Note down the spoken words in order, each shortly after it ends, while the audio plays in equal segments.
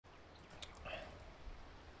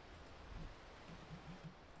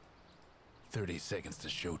30 seconds to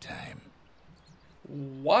showtime.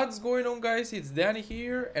 What's going on, guys? It's Danny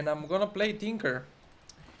here, and I'm gonna play Tinker.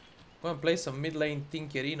 I'm gonna play some mid lane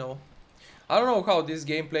Tinkerino. I don't know how this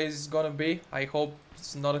gameplay is gonna be. I hope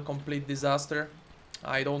it's not a complete disaster.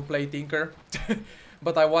 I don't play Tinker,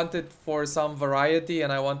 but I wanted for some variety,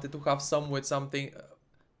 and I wanted to have some with something,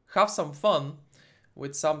 have some fun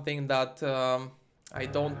with something that I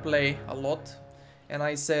don't play a lot. And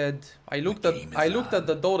I said, I looked at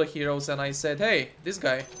the Dota heroes, and I said, hey, this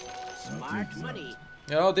guy. Smart money.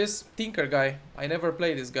 You know, this Tinker guy. I never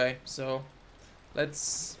played this guy, so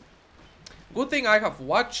let's. Good thing I have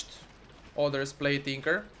watched others play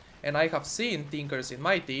Tinker, and I have seen Tinkers in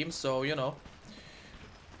my team, so you know.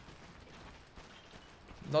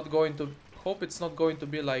 Not going to. Hope it's not going to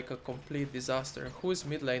be like a complete disaster. Who is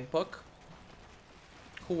mid lane? Puck?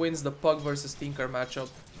 Who wins the Puck versus Tinker matchup?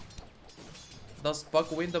 Does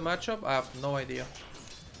Puck win the matchup? I have no idea.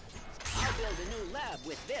 I'll build a new lab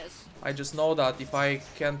with this. I just know that if I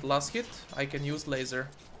can't last hit, I can use laser.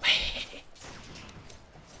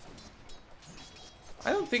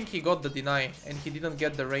 I don't think he got the deny, and he didn't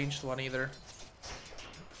get the ranged one either.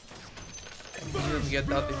 And he didn't get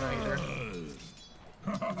that deny either.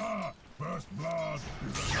 First blood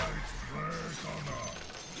is a knight's great honor.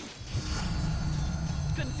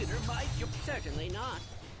 Consider my certainly not.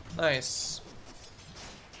 Nice.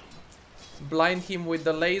 Blind him with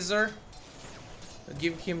the laser.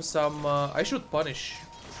 Give him some... I should punish.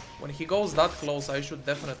 When he goes that close, I should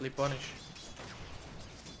definitely punish.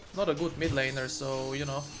 Not a good mid laner, so you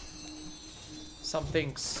know. Some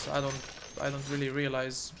things I don't really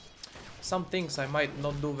realize. Some things I might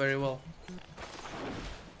not do very well.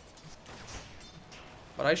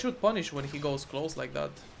 But I should punish when he goes close like that.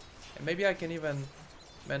 And maybe I can even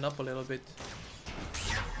man up a little bit.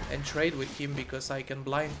 And trade with him, because I can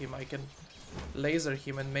blind him, I can laser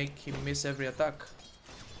him and make him miss every attack.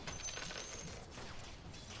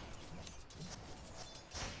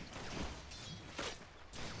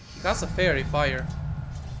 He has a fairy fire.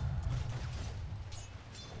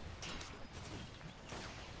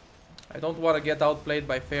 I don't want to get outplayed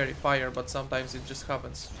by fairy fire, but sometimes it just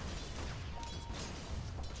happens.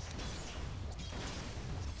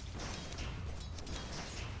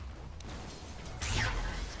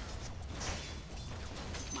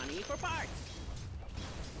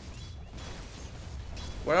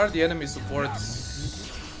 Where are the enemy supports?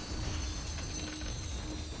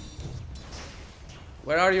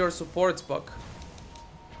 Where are your supports, Buck?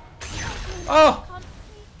 Oh!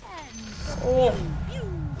 Oh! Pew,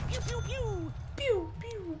 pew, pew, pew. Pew,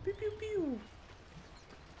 pew, pew, pew, pew.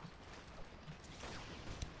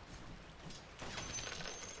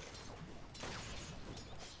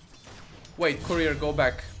 Wait, courier, go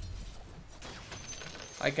back.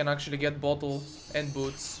 I can actually get bottle and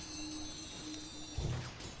boots.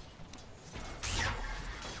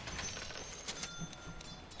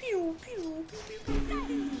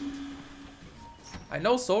 I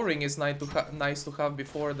know Soul Ring is nice to have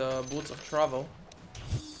before the Boots of Travel.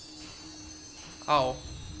 Ow.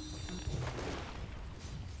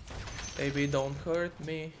 Baby, don't hurt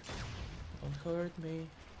me. Don't hurt me.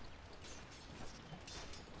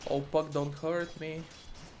 Oh, Puck, don't hurt me.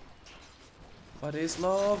 What is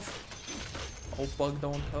love? Oh, Puck,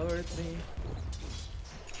 don't hurt me.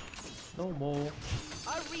 No more.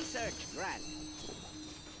 Our research grant.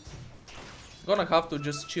 Gonna have to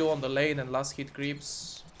just chill on the lane and last hit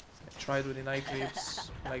creeps. Try to deny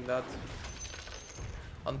creeps like that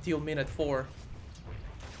until minute 4.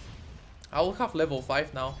 I will have level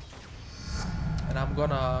 5 now, and I'm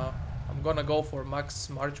gonna go for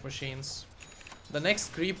max march machines. The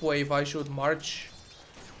next creep wave I should march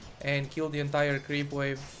and kill the entire creep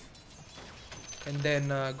wave, and then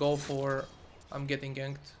go for... I'm getting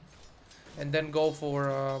ganked. And then go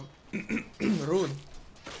for rune.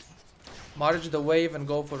 March the wave and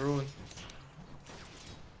go for rune.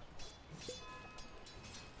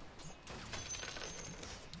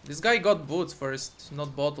 This guy got boots first,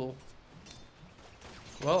 not bottle.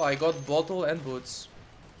 Well, I got bottle and boots.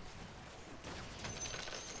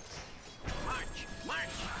 March,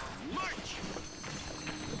 march, march.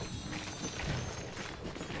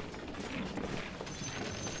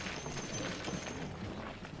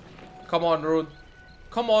 Come on, rune.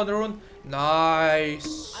 Come on, rune.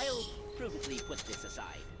 Nice. I'll prudently put this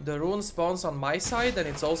aside. The rune spawns on my side, and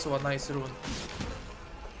it's also a nice rune.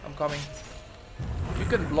 I'm coming. You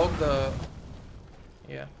can block the...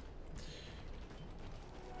 Yeah.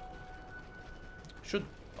 Should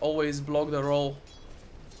always block the roll.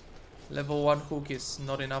 Level 1 hook is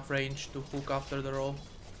not enough range to hook after the roll.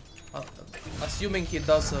 Assuming he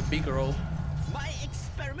does a big roll. My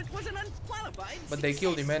experiment was an unqualified But they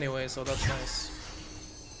killed success. him anyway, so that's nice.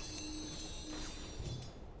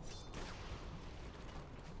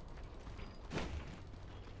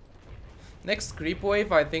 Next creep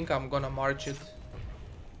wave, I think I'm gonna march it.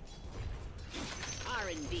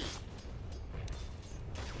 R&D.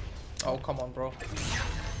 Oh, come on, bro.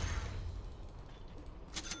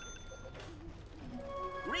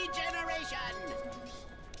 Regeneration.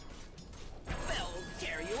 They'll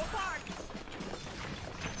tear you apart.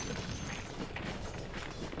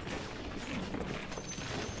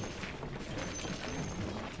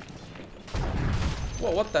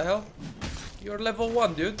 Whoa, what the hell? You're level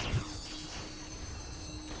 1, dude.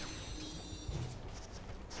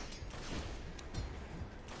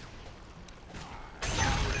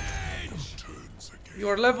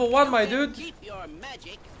 You're level 1, my dude. Keep your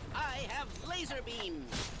magic. I have laser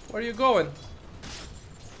beams. Where are you going?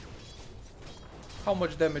 How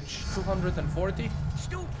much damage? 240?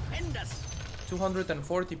 Stupendous.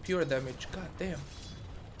 240 pure damage. God damn.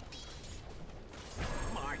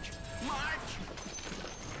 March. March.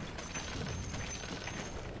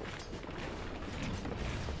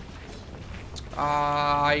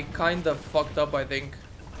 I kind of fucked up, I think.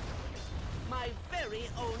 My very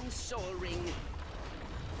own soul ring.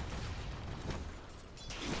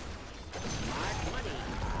 Mark money.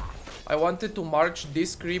 I wanted to march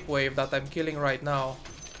this creep wave that I'm killing right now.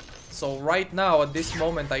 So right now, at this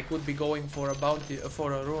moment, I could be going for a bounty,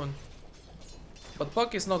 for a rune. But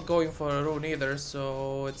Puck is not going for a rune either,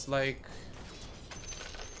 so it's like...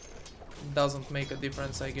 doesn't make a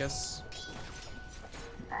difference, I guess.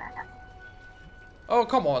 Oh,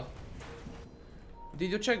 come on.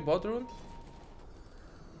 Did you check bot rune?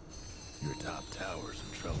 Your top tower's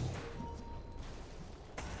in trouble.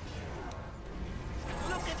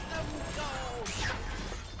 Look at them go.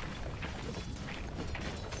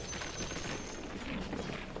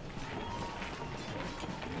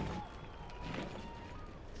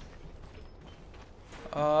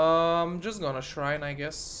 I'm just gonna shrine, I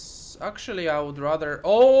guess. Actually, I would rather...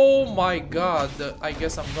 Oh my god! I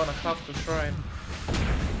guess I'm gonna have to shrine.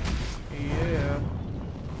 Yeah.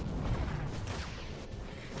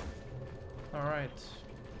 Alright.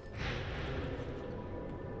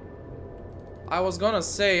 I was gonna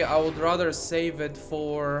say I would rather save it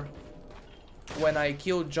for when I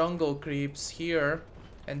kill jungle creeps here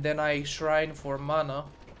and then I shrine for mana,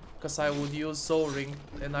 because I would use soul ring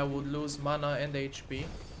and I would lose mana and HP.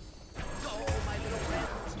 Go, my little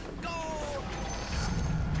friends. Go.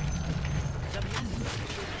 The master.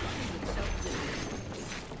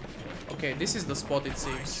 Okay, this is the spot it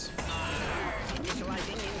seems.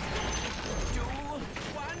 Initializing in 3, 2,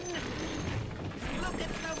 1. Look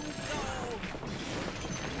at them go.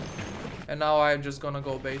 And now I'm just gonna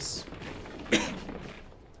go base.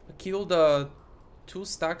 Kill the 2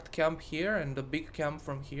 stacked camp here and the big camp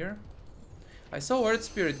from here. I saw Earth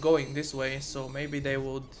Spirit going this way, so maybe they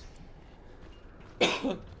would...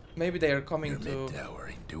 maybe they are coming Your to mid tower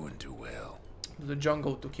ain't doing too well. the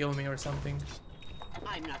jungle to kill me or something.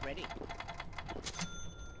 I'm not ready.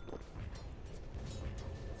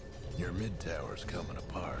 Your mid tower's coming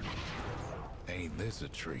apart. Ain't this a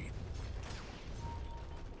treat?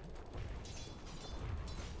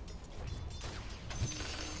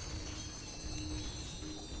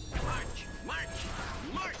 March, march,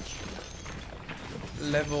 march.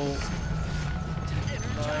 Level 9.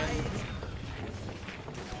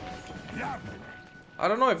 I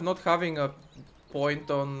don't know if not having a point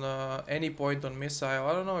on any point on missile,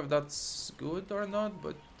 I don't know if that's good or not,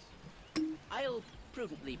 but I'll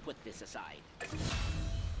prudently put this aside.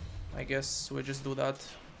 I guess we just do that.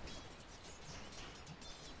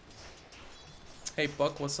 Hey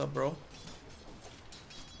Puck, what's up, bro?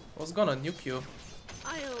 I was gonna nuke you.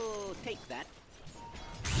 I'll take that.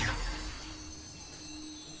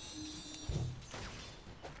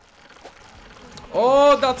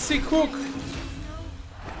 Oh, that sick hook!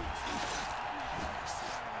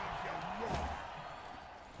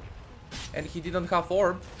 And he didn't have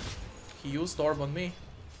orb. He used orb on me.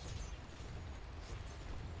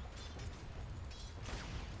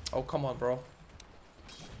 Oh, come on, bro.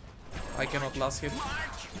 I cannot last hit.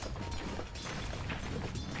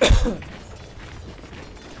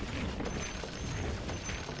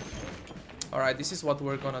 Alright, this is what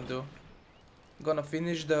we're gonna do. Gonna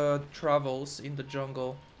finish the travels in the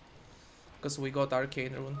jungle. Because we got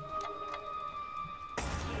Arcane Rune.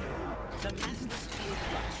 The master's field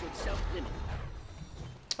flux should self-limit.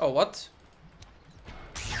 Oh, what?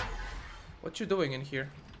 What you doing in here?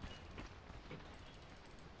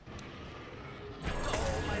 Go,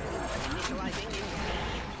 my little friend. Initializing in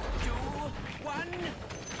 3, 2, 1.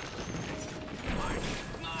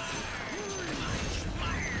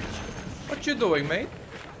 What you doing, mate?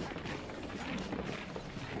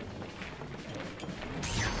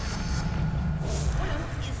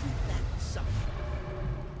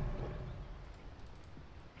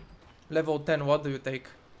 Level 10, what do you take?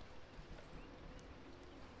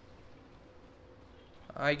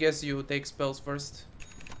 I guess you take spells first.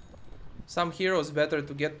 Some heroes better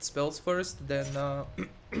to get spells first than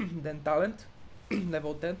than talent.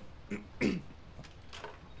 Level 10.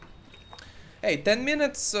 Hey, 10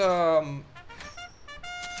 minutes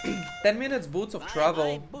 10 minutes boots of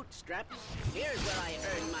travel. Bootstraps. Here's where I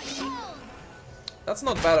earn my keep. That's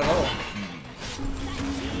not bad at all.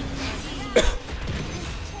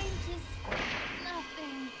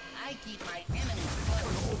 I keep my enemies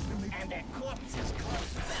close, and their corpses close.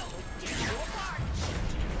 Well, tear you apart.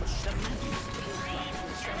 The metals will rain and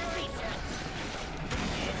celebrate.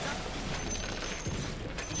 Heads up.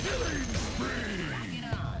 Killing spree! Rock it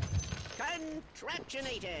on.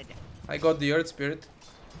 Contractionated. I got the Earth Spirit.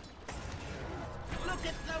 Look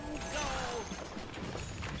at them go.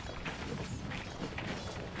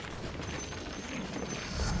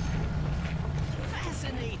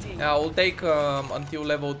 Fascinating. Yeah, I will take until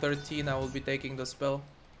level 13. I will be taking the spell.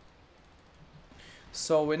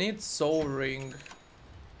 So we need Soul Ring.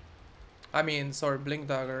 I mean, sorry, Blink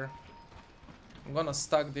Dagger. I'm gonna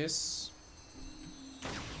stack this.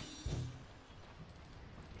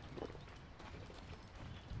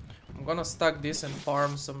 I'm gonna stack this and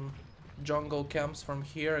farm some jungle camps from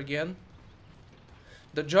here again.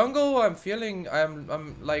 The jungle, I'm feeling,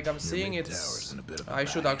 I'm seeing it's. I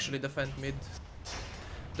should actually defend mid.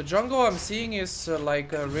 The jungle I'm seeing is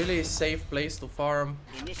like a really safe place to farm.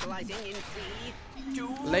 Initializing in 3,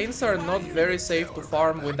 2, Lanes are not very safe to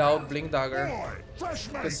farm without Blink Dagger, Boy, fresh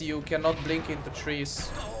mate! because you cannot blink into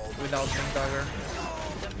trees without Blink Dagger.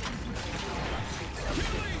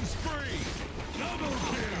 Killing spree! Double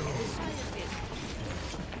kill!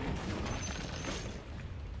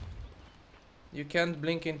 You can't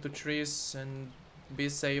blink into trees and be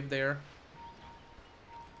safe there.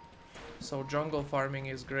 So jungle farming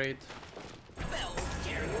is great. well,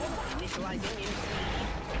 tear you apart. Initializing in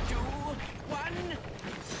 3, 2, 1.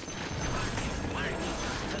 March.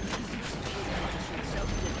 The message still watching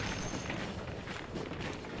self-limit.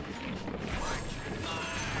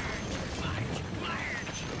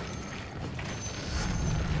 March.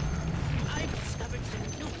 I've discovered some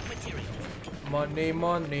new materials. Money,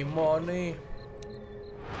 money, money.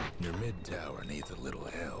 Your mid tower needs a little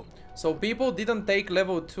help. So people didn't take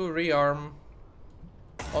level 2 rearm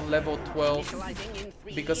on level 12 Initializing in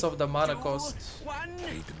 3, because of the mana 2, cost. 1.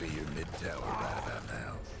 Need to be your mid tower right about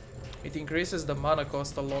now. It increases the mana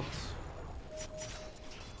cost a lot.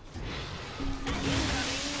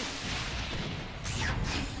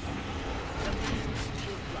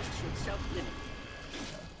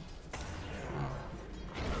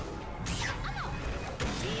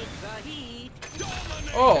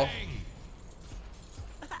 Oh!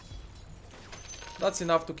 That's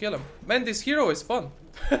enough to kill him. Man, this hero is fun.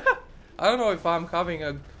 I don't know if I'm having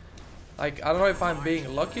a... Like, I don't know if I'm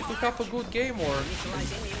being lucky to have a good game or...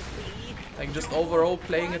 Like, just overall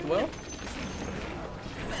playing it well.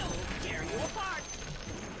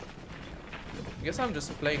 I guess I'm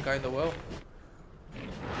just playing kinda well.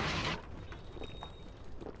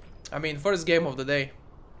 I mean, first game of the day.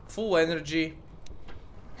 Full energy.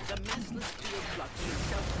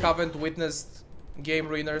 Haven't witnessed game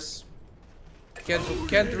ruiners.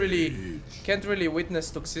 Can't really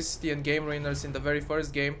witness toxicity and game ruiners in the very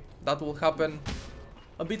first game. That will happen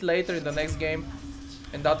a bit later in the next game,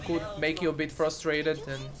 and that could make you a bit frustrated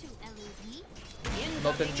and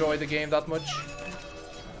not enjoy the game that much.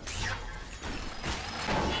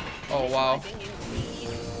 Oh wow.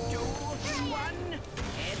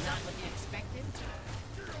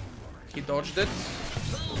 He dodged it.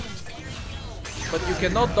 But you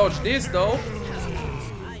cannot dodge this though.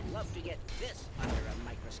 I'd love to get this under a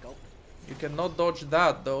microscope. You cannot dodge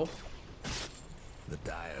that though. The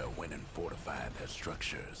Dire went and fortified their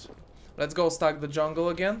structures. Let's go stack the jungle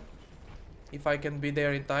again. If I can be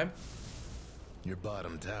there in time. Your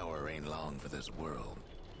bottom tower ain't long for this world.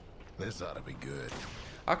 This ought to be good.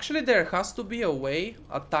 Actually, there has to be a way,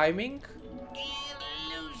 a timing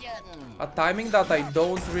that I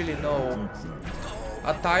don't really know.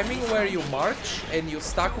 A timing where you march and you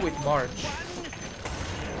stack with march.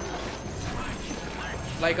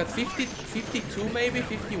 Like at 52 maybe,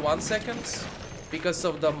 51 seconds. Because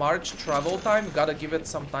of the march travel time, gotta give it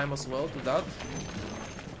some time as well to that.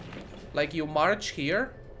 Like you march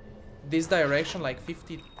here, this direction like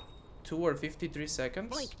 52 or 53 seconds.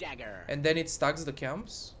 Blink dagger. And then it stacks the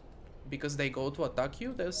camps. because they go to attack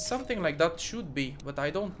you. There's something like that should be, but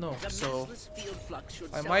I don't know. So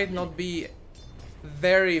I might not be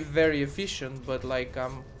very efficient, but like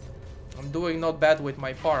I'm doing not bad with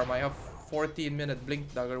my farm. I have 14-minute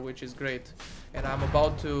blink dagger, which is great, and I'm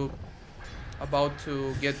about to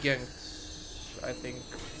get ganked, I think,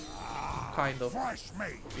 kind of.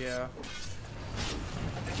 Yeah.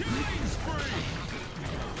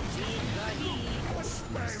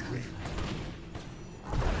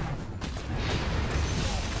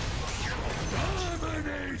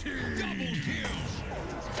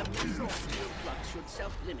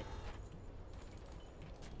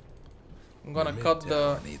 I'm gonna cut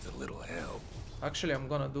the... needs a little help. Actually, I'm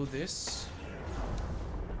gonna do this.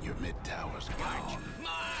 Your mid tower's gone.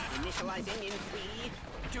 Initializing in 3,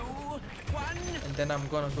 2, 1. And then I'm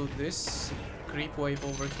gonna do this creep wave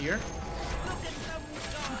over here. Look at them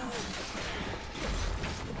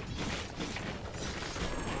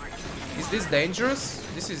go. Is this dangerous?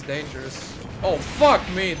 This is dangerous. Oh, fuck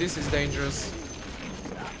me, this is dangerous.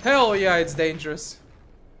 Hell yeah, it's dangerous.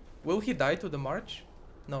 Will he die to the march?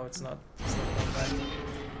 No, it's not. It's not bad.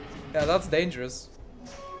 Yeah, that's dangerous.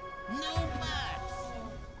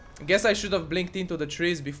 I guess I should have blinked into the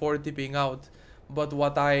trees before tipping out. But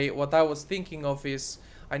what I was thinking of is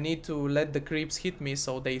I need to let the creeps hit me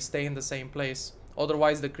so they stay in the same place.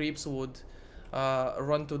 Otherwise the creeps would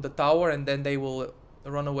run to the tower and then they will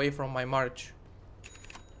run away from my march.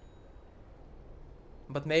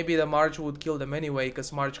 But maybe the march would kill them anyway,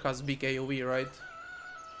 because march has big AoE, right?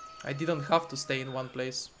 I didn't have to stay in one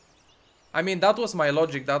place. I mean, that was my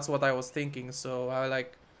logic, that's what I was thinking, so I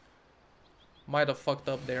like might have fucked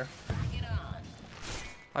up there.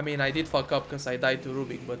 I mean, I did fuck up because I died to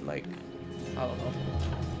Rubik, but like, I don't know.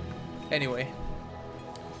 Anyway,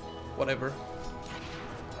 whatever.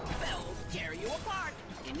 They'll tear you apart.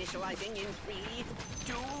 Initializing in 3,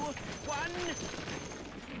 2, 1.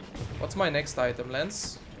 What's my next item?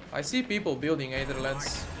 Lens? I see people building Aether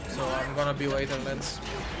Lens, so I'm gonna build Aether Lens.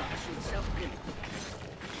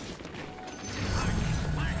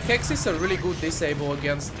 Hex is a really good disable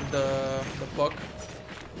against the puck.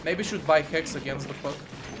 Maybe should buy Hex against the puck.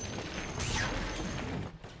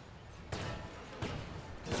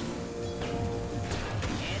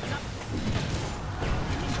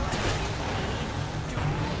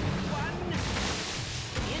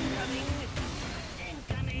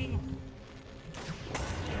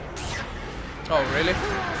 Oh really?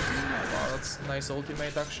 Wow, that's a nice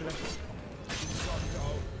ultimate actually.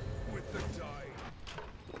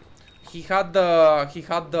 He had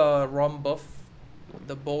the ROM buff,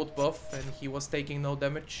 the boat buff, and he was taking no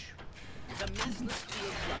damage. The massless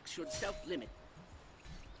field flux should self-limit.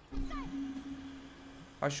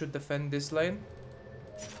 I should defend this lane.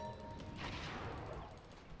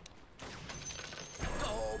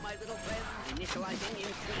 Go, my little friend. Initializing in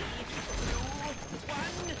 3, 2,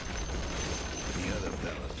 1. The other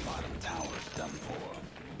fella's bottom tower's done for.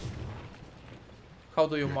 How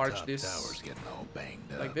do you Your march top this? tower's getting all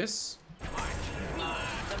banged up. Like this? The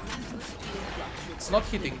massless field flux should It's not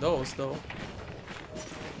hitting those though.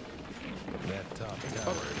 That top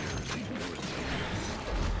tower of yours ain't yours to use.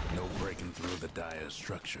 No breaking through the dire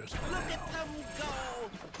structures for look now. at them go.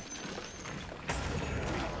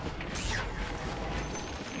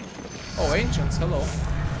 Oh, ancients, hello.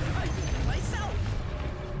 I did it myself.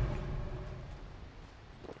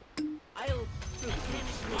 I'll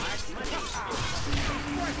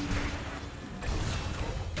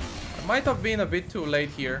I might have been a bit too late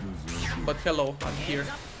here, but hello, I'm here.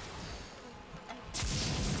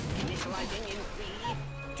 initializing in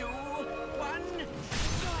 3, 2, 1.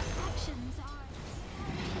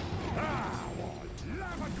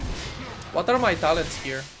 What are my talents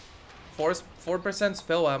here? 4%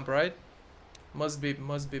 spell amp, right? Must be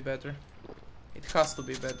better. It has to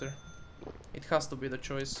be better. It has to be the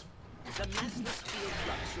choice. The massless field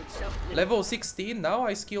flux should self-limit. Level 16 now.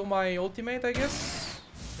 I skill my ultimate, I guess.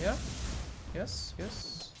 Yeah. Yes.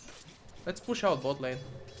 Let's push out bot lane.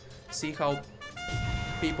 See how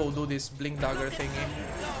people do this blink dagger thingy.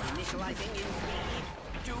 Initializing in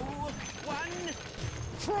 3, 2, 1.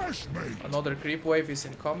 Fresh meat! Another creep wave is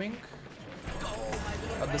incoming.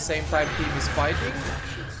 At the same time, team is fighting.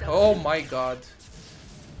 Oh my god.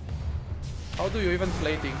 How do you even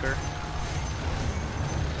play Tinker?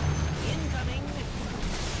 Incoming.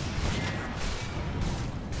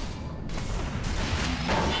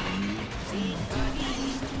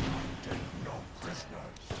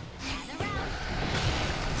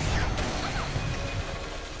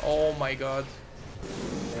 Oh my god.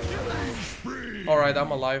 Alright,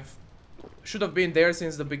 I'm alive. Should have been there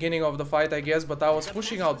since the beginning of the fight, I guess, but I was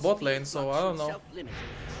pushing out bot lane, so I don't know.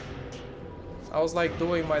 I was like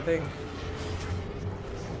doing my thing.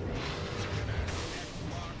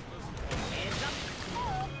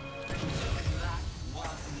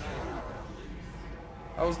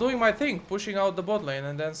 I was doing my thing, pushing out the bot lane,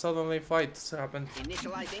 and then suddenly fights happened.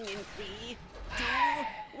 Initializing in 3, 2,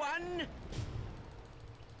 1.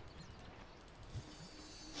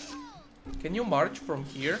 Can you march from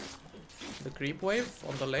here? The creep wave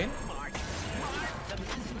on the lane? March.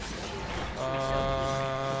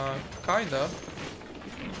 Kinda.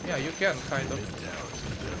 Yeah, you can, kind of. Mid tower's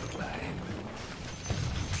in a bit of a bind.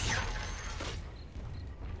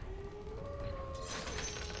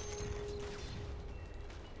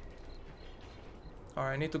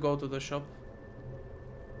 Alright, I need to go to the shop.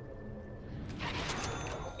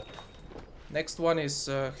 Next one is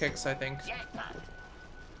Hex, I think. Jackpot.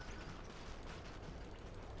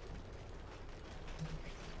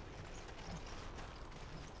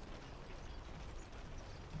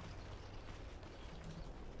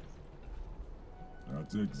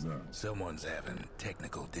 That's exact. Someone's having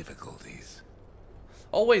technical difficulties.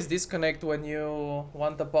 Always disconnect when you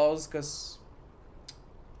want a pause, because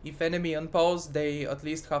if enemy unpause, they at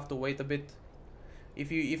least have to wait a bit.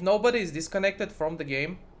 If nobody is disconnected from the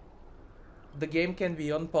game can be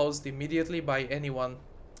unpaused immediately by anyone.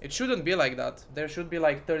 It shouldn't be like that. There should be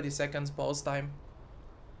like 30 seconds pause time,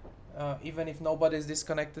 even if nobody is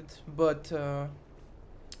disconnected. But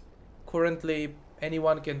currently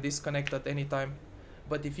anyone can disconnect at any time.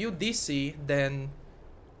 But if you DC, then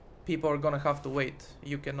people are gonna have to wait.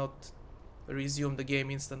 You cannot resume the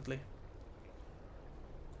game instantly,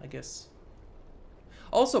 I guess.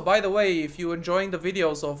 Also, by the way, if you're enjoying the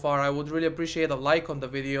video so far, I would really appreciate a like on the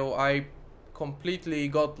video. I completely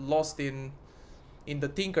got lost in the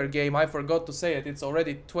Tinker game. I forgot to say it. It's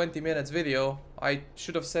already 20 minutes video. I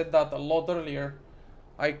should have said that a lot earlier.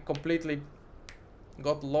 I completely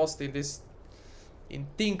got lost in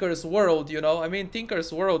Tinker's world, you know. I mean,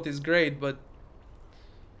 Tinker's world is great, but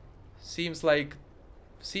seems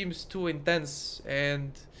too intense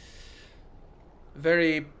and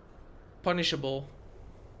very punishable.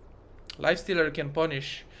 Lifestealer can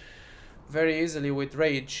punish very easily with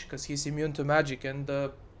rage because he's immune to magic, and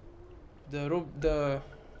the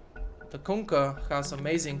Kunkka has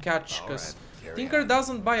amazing catch because Tinker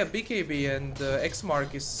doesn't buy a BKB, and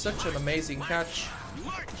X-Mark is such an amazing catch.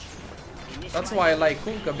 That's why I like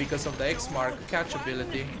Kunkka, because of the X-Mark catch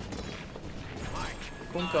ability.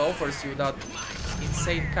 Kunkka offers you that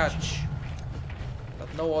insane catch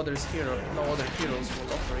that no other heroes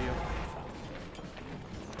will offer you.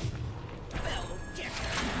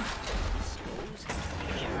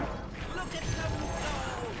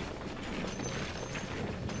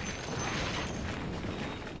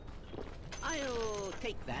 I'll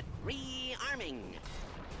take that. Rearming.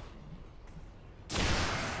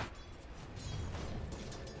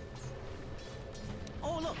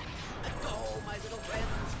 Oh look! Go, my little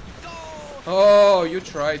friends! Go! Oh, you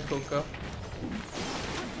tried, Kunkka.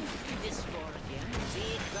 This floor again.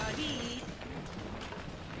 Take the heat.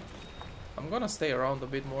 I'm gonna stay around a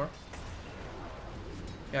bit more.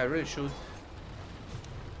 Yeah, I really should.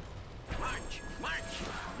 March! March!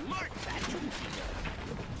 March! That should be good.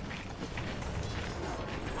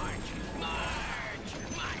 March! March!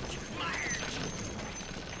 March! March!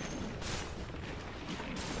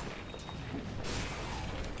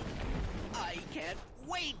 I can't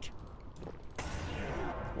wait!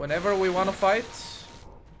 Whenever we wanna fight,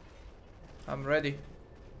 I'm ready.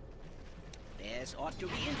 This ought to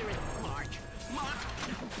be interesting. March! March!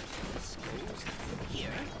 This goes here.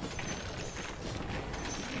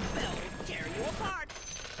 They'll tear you apart!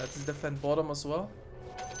 Let's defend bottom as well.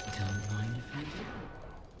 Don't mind if I do.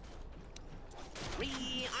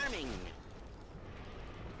 Rearming.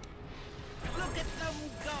 Look at them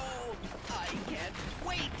go! I can't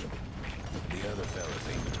wait! The other fellas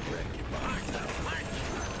aiming to wreck your bottom tower. March!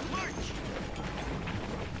 March!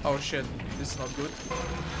 Oh shit, this is not good.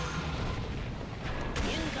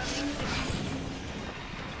 Incoming!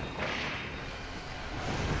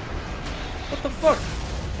 What the fuck?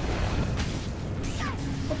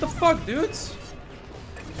 What the fuck, dudes?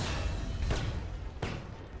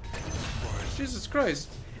 Jesus Christ.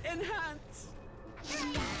 Enhance!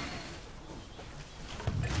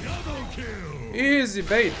 Double kill! Easy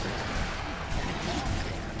bait.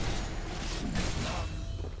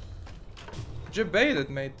 You baited,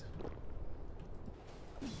 mate.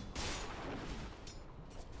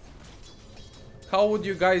 How would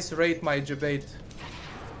you guys rate my debate?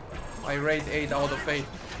 I rate 8 out of 8.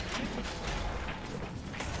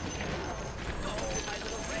 Go, my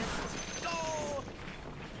little friends! Go!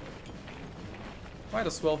 Might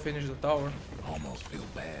as well finish the tower. Almost feel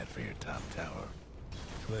bad for your top tower.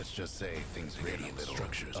 Let's just say things are getting a little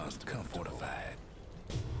structures unfortified.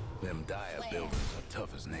 Them Dire buildings are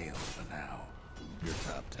tough as nails for now. Your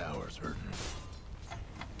top tower's hurting.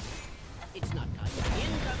 It's not time.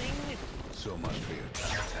 Incoming. So much for your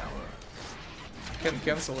top tower. Can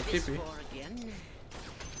cancel a This TP. for again.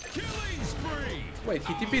 Killing spree! Wait,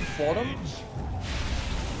 he TP'd bottom?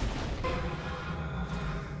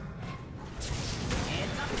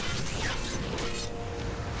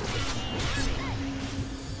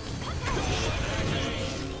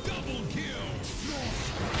 Double kill!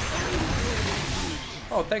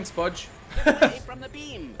 Oh, thanks, Fudge. Away from the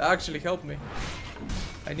beam. That actually helped me.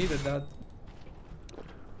 I needed that.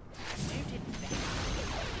 Where did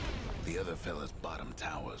that? The other fella's bottom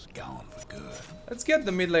tower's gone for good. Let's get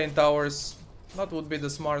the mid lane towers. That would be the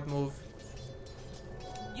smart move.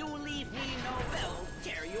 You leave me no will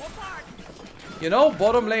tear you apart. You know,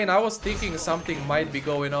 bottom lane, I was thinking something might be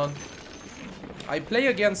going on. I play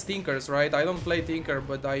against Tinkers, right? I don't play Tinker,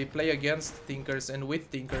 but I play against Tinkers and with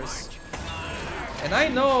Tinkers. And I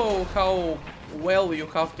know how well you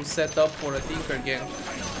have to set up for a Tinker gank.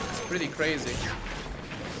 It's pretty crazy.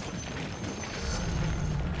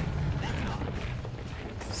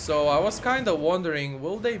 So I was kind of wondering,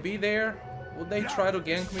 will they be there? Would they try to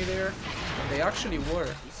gank me there? And they actually were.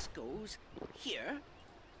 This goes here.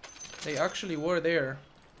 They actually were there.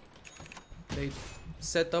 They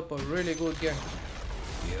set up a really good gank.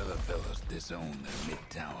 The other fellas disowned their mid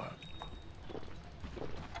tower.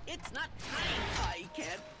 It's not time. I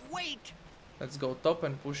can't wait. Let's go top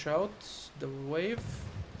and push out the wave.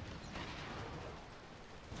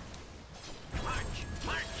 March,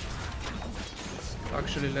 march.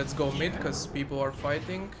 Actually, let's go mid because people are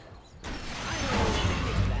fighting.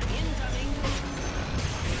 Incoming.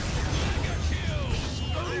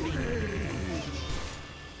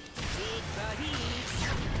 Take the heat.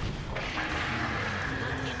 Not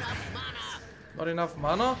enough mana. Not enough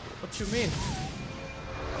mana? What you mean?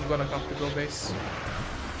 I'm gonna have to go base.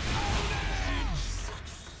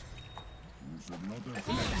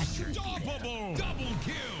 Unstoppable! Double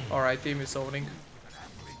kill! Alright, team is owning.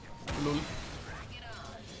 Lul.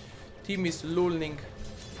 Team is lulning.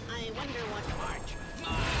 I wonder what march.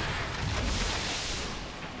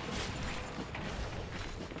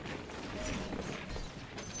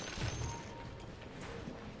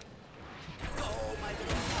 Go, my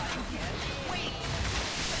little I can't wait.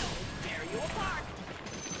 They'll tear you apart.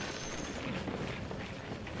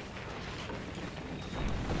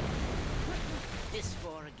 This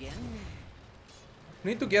for again.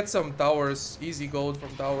 Need to get some towers, easy gold from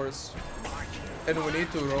towers. March. And we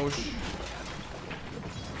need to Roche.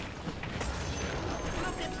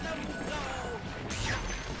 Look at them go.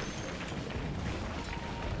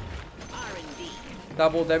 R&D.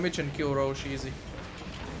 Double damage and kill Roche easy.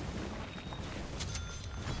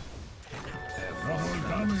 Have fun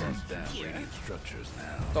trying to bust down radiant structures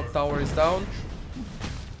now. Top tower is down.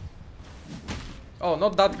 Oh,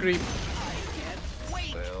 not that creep. I can't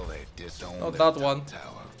wait. Well, they disowned Not their that top one.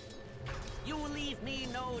 tower. You leave me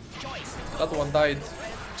no choice. That one died.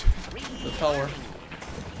 The tower.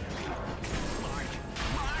 March,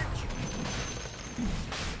 march.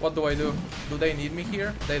 What do I do? Do they need me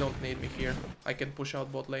here? They don't need me here. I can push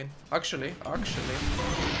out bot lane. Actually, wait a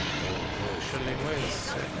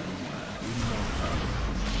second.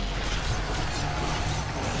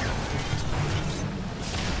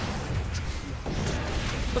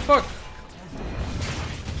 The fuck?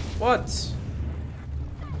 What?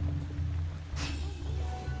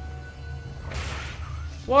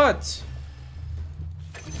 What?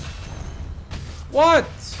 What?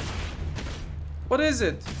 What is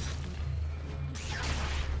it?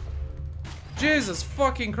 Jesus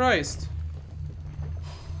fucking Christ.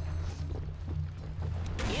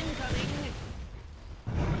 Incoming.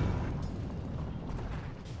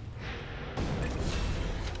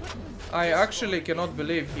 I actually cannot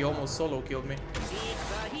believe he almost solo killed me.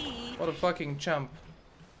 Take the heat. What a fucking champ.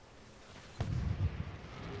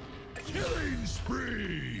 Killing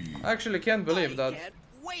spree! I actually can't believe that. I can't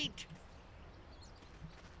wait.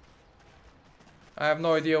 I have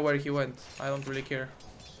no idea where he went. I don't really care.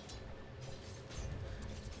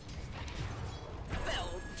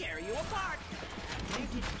 They'll tear you apart.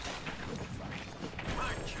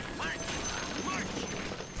 March, march,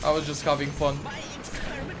 march. I was just having fun. My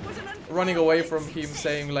experiment was an Running away from him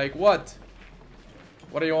saying like, what?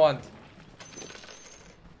 What do you want?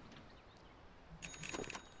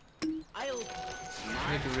 I'll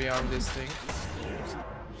I need to rearm this thing.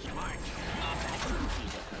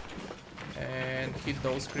 And hit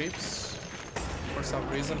those creeps. For some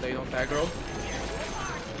reason they don't aggro.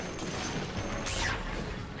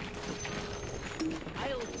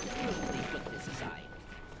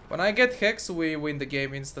 When I get Hex, we win the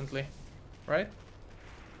game instantly. Right?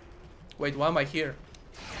 Wait, why am I here?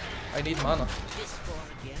 I need mana.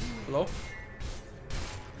 Hello?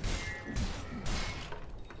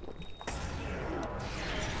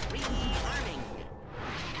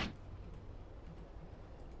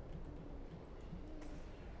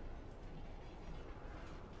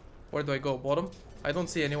 Where do I go? Bottom? I don't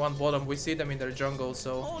see anyone bottom. We see them in their jungle,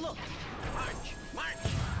 so... Oh, look! March! March!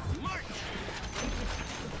 March!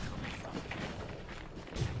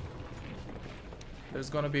 There's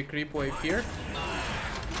gonna be a creep wave here.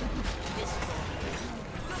 Look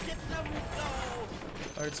at them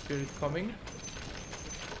go! Earth Spirit coming.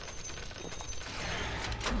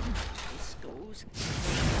 This goes.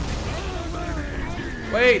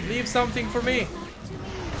 Wait, leave something for me!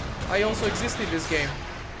 I also exist in this game.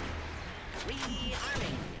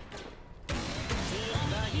 Rearming. Take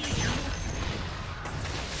the heat.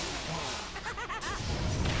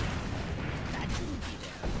 That shouldn't be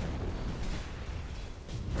there.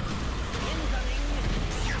 Incoming.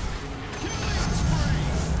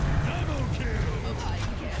 Double kill! I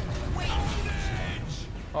can't wait.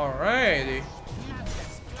 Alrighty.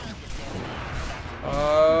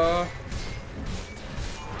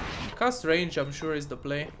 Cast range, I'm sure, is the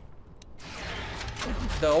play.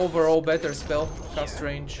 The overall better spell, cast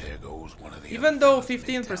range. There goes one of the Even other though fellas'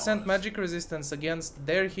 big 15% towers. magic resistance against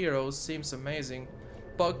their heroes seems amazing.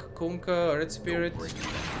 Puck, Kunkka, Earth Spirit. Breaking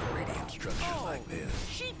down radiant structures like this.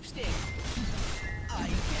 Sheepstick. I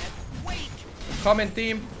can't wait. Come in,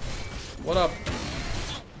 team. What up?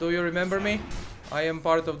 Do you remember me? I am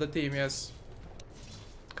part of the team, yes.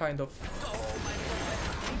 Kind of. The other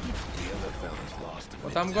fellas lost.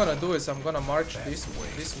 What I'm gonna do is I'm gonna march this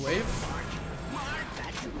wave.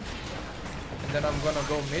 And then I'm gonna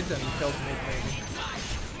go mid and help mid maybe.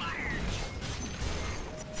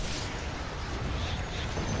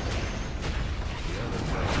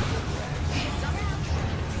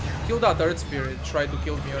 Kill that Earth Spirit, tried to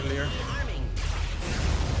kill me earlier. Arming.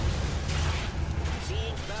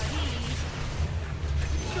 Take the heat.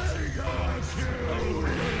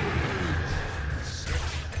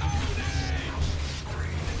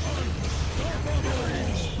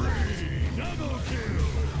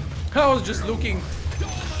 I was just looking.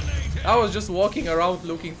 I was just walking around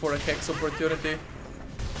looking for a Hex opportunity.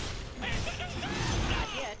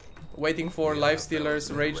 Waiting for Lifestealer's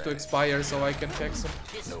rage to expire so I can Hex him.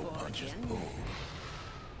 No punches pulled.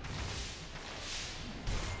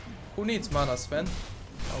 Who needs mana, Sven?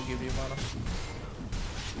 I'll give you mana.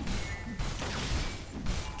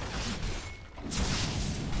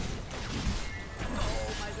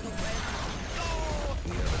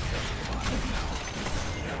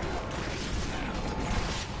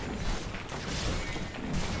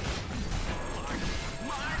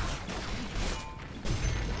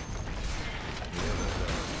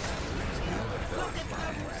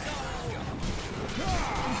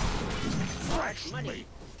 Money.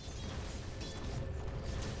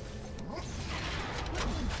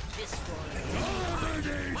 This one.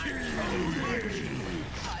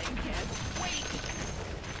 I can't wait.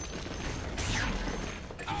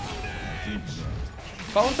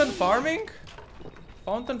 Fountain farming?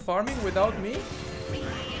 Fountain farming without me?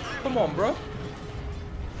 Come on, bro.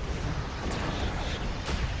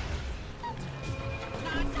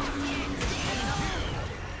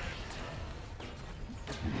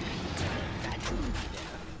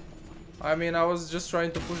 I mean, I was just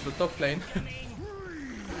trying to push the top lane.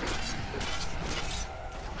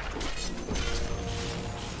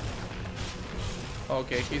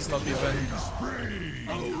 Okay, he's not even...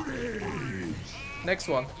 Next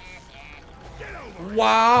one.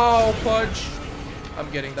 Wow, Pudge! I'm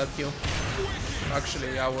getting that kill.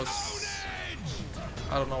 Actually, I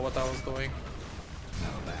don't know what I was doing.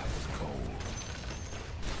 Now that was cold.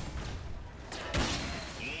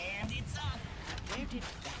 And it's up. Where did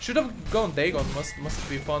that Should have gone Dagon, must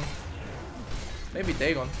be fun. Maybe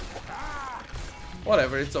Dagon.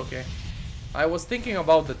 Whatever, it's okay. I was thinking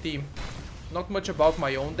about the team. Not much about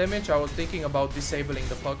my own damage, I was thinking about disabling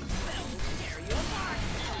the puck.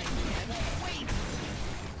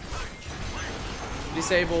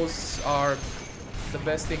 Disables are the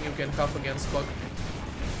best thing you can have against puck.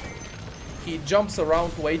 He jumps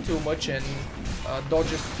around way too much and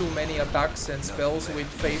dodges too many attacks and spells with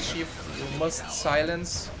phase shift. You must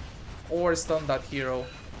silence or stun that hero.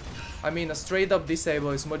 I mean, a straight up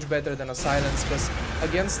disable is much better than a silence, because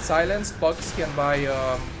against silence, pucks can buy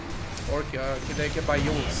they can buy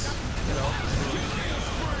Yules, you know,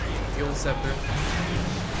 Yule Scepter.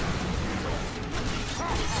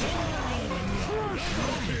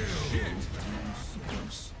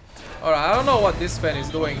 Alright, I don't know what this fan is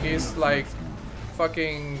doing. He's like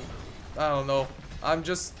fucking, I don't know. I'm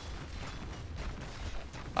just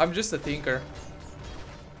a tinker.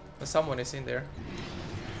 Someone is in there.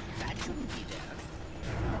 That shouldn't be there.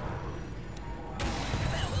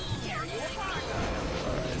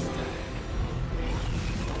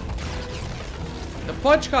 The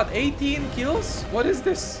Pudge got 18 kills? What is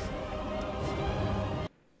this?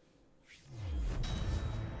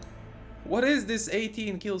 What is this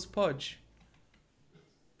 18 kills Pudge?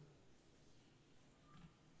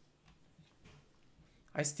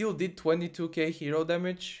 I still did 22k hero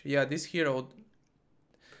damage. Yeah, this hero,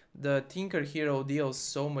 the Tinker hero, deals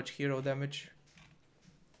so much hero damage.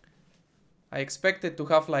 I expected to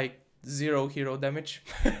have like 0 hero damage.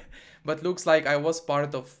 But looks like I was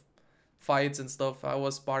part of fights and stuff. I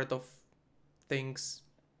was part of things.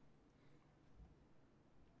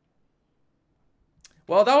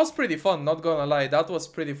 Well, that was pretty fun, not gonna lie. That was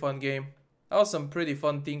pretty fun game. That was some pretty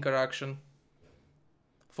fun Tinker action.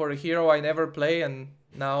 For a hero I never play, and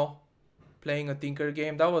now playing a Tinker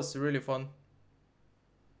game, that was really fun.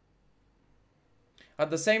 At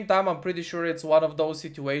the same time, I'm pretty sure it's one of those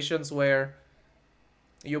situations where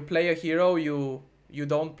you play a hero you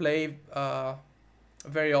don't play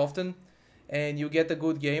very often, and you get a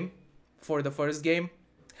good game for the first game.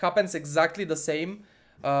 Happens exactly the same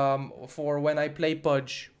for when I play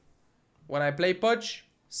Pudge. When I play Pudge,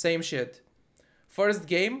 same shit. First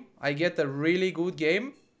game, I get a really good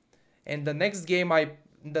game, and the next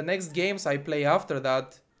games I play after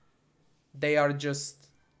that, they are just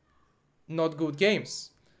not good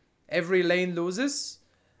games. Every lane loses.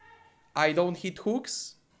 I don't hit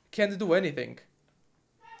hooks. Can't do anything.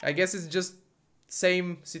 I guess it's just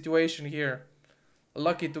same situation here.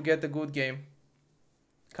 Lucky to get a good game,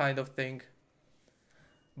 kind of thing.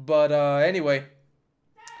 But anyway,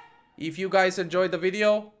 if you guys enjoyed the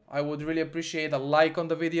video, I would really appreciate a like on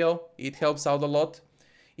the video. It helps out a lot.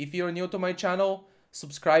 If you're new to my channel,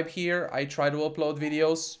 subscribe here. I try to upload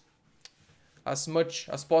videos as much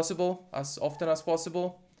as possible, as often as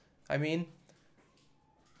possible. I mean,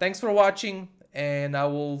 thanks for watching, and I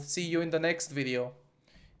will see you in the next video.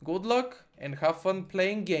 Good luck and have fun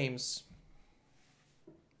playing games.